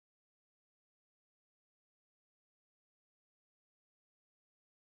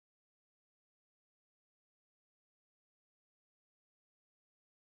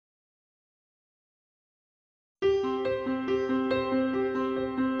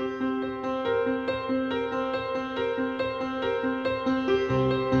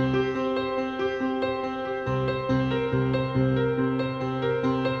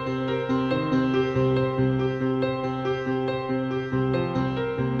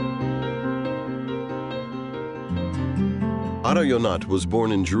Ada Yonath was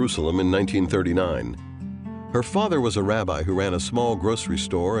born in Jerusalem in 1939. Her father was a rabbi who ran a small grocery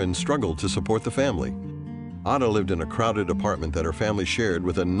store and struggled to support the family. Ada lived in a crowded apartment that her family shared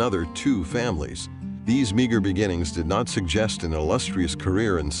with another 2 families. These meager beginnings did not suggest an illustrious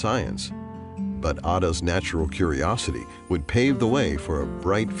career in science, but Ada's natural curiosity would pave the way for a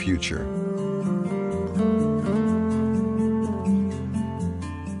bright future.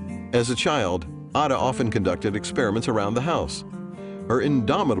 As a child, Ada often conducted experiments around the house. Her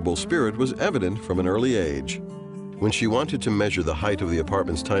indomitable spirit was evident from an early age. When she wanted to measure the height of the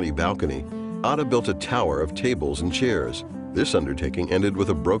apartment's tiny balcony, Ada built a tower of tables and chairs. This undertaking ended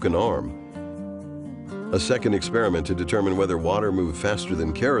with a broken arm. A second experiment to determine whether water moved faster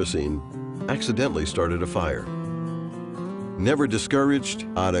than kerosene accidentally started a fire. Never discouraged,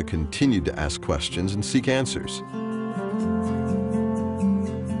 Ada continued to ask questions and seek answers.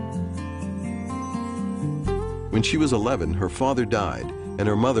 When she was 11, her father died, and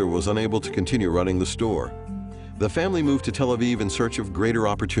her mother was unable to continue running the store. The family moved to Tel Aviv in search of greater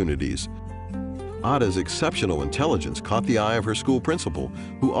opportunities. Ada's exceptional intelligence caught the eye of her school principal,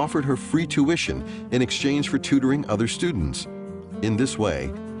 who offered her free tuition in exchange for tutoring other students. In this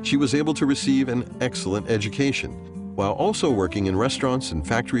way, she was able to receive an excellent education, while also working in restaurants and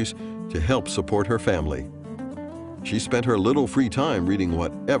factories to help support her family. She spent her little free time reading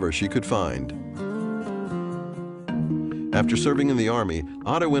whatever she could find. After serving in the Army,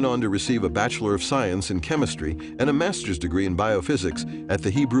 Ada went on to receive a Bachelor of Science in Chemistry and a Master's degree in Biophysics at the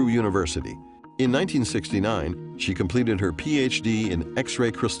Hebrew University. In 1969, she completed her PhD in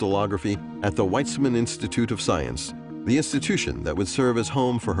X-ray crystallography at the Weizmann Institute of Science, the institution that would serve as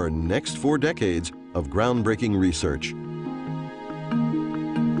home for her next 4 decades of groundbreaking research.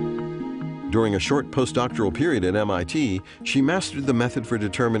 During a short postdoctoral period at MIT, she mastered the method for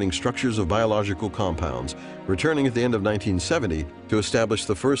determining structures of biological compounds, returning at the end of 1970 to establish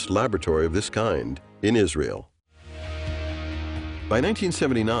the first laboratory of this kind in Israel. By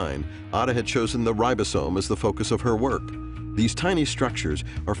 1979, Ada had chosen the ribosome as the focus of her work. These tiny structures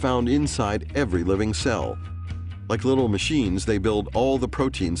are found inside every living cell. Like little machines, they build all the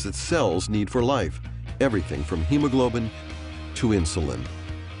proteins that cells need for life, everything from hemoglobin to insulin.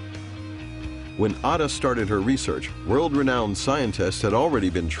 When Ada started her research, world-renowned scientists had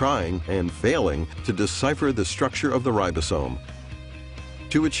already been trying and failing to decipher the structure of the ribosome.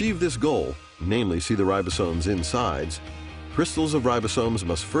 To achieve this goal, namely see the ribosome's insides, crystals of ribosomes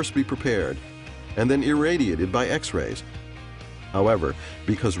must first be prepared and then irradiated by X-rays. However,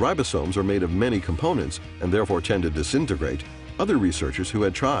 because ribosomes are made of many components and therefore tend to disintegrate, other researchers who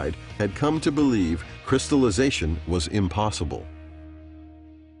had tried had come to believe crystallization was impossible.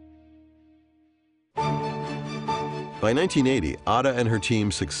 By 1980, Ada and her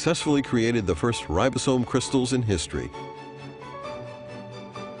team successfully created the first ribosome crystals in history.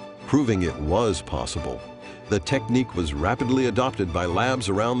 Proving it was possible, the technique was rapidly adopted by labs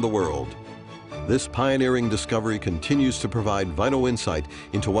around the world. This pioneering discovery continues to provide vital insight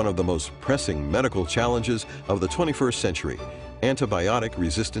into one of the most pressing medical challenges of the 21st century,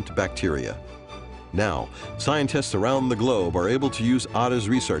 antibiotic-resistant bacteria. Now, scientists around the globe are able to use Ada's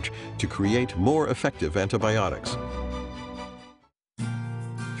research to create more effective antibiotics.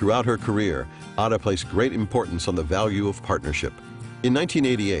 Throughout her career, Ada placed great importance on the value of partnership. In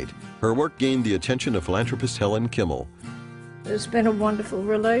 1988, her work gained the attention of philanthropist Helen Kimmel. It's been a wonderful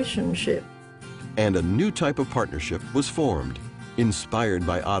relationship. And a new type of partnership was formed. Inspired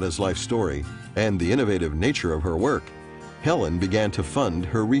by Ada's life story and the innovative nature of her work, Helen began to fund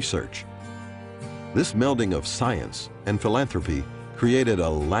her research. This melding of science and philanthropy created a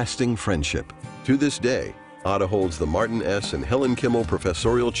lasting friendship. To this day, Ada holds the Martin S. and Helen Kimmel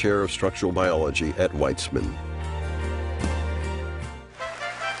Professorial Chair of Structural Biology at Weizmann.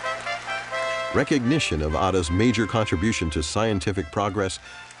 Recognition of Ada's major contribution to scientific progress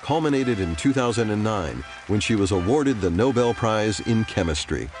culminated in 2009 when she was awarded the Nobel Prize in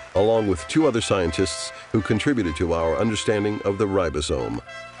Chemistry, along with 2 other scientists who contributed to our understanding of the ribosome.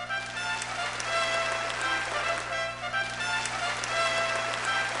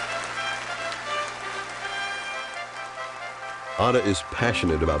 Ada is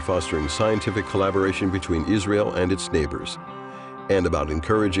passionate about fostering scientific collaboration between Israel and its neighbors, and about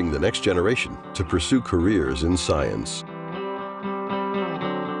encouraging the next generation to pursue careers in science.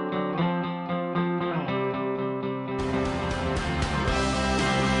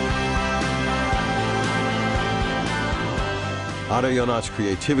 Ada Yonath's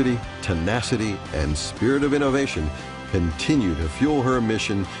creativity, tenacity, and spirit of innovation continue to fuel her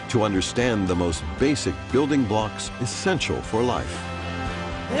mission to understand the most basic building blocks essential for life.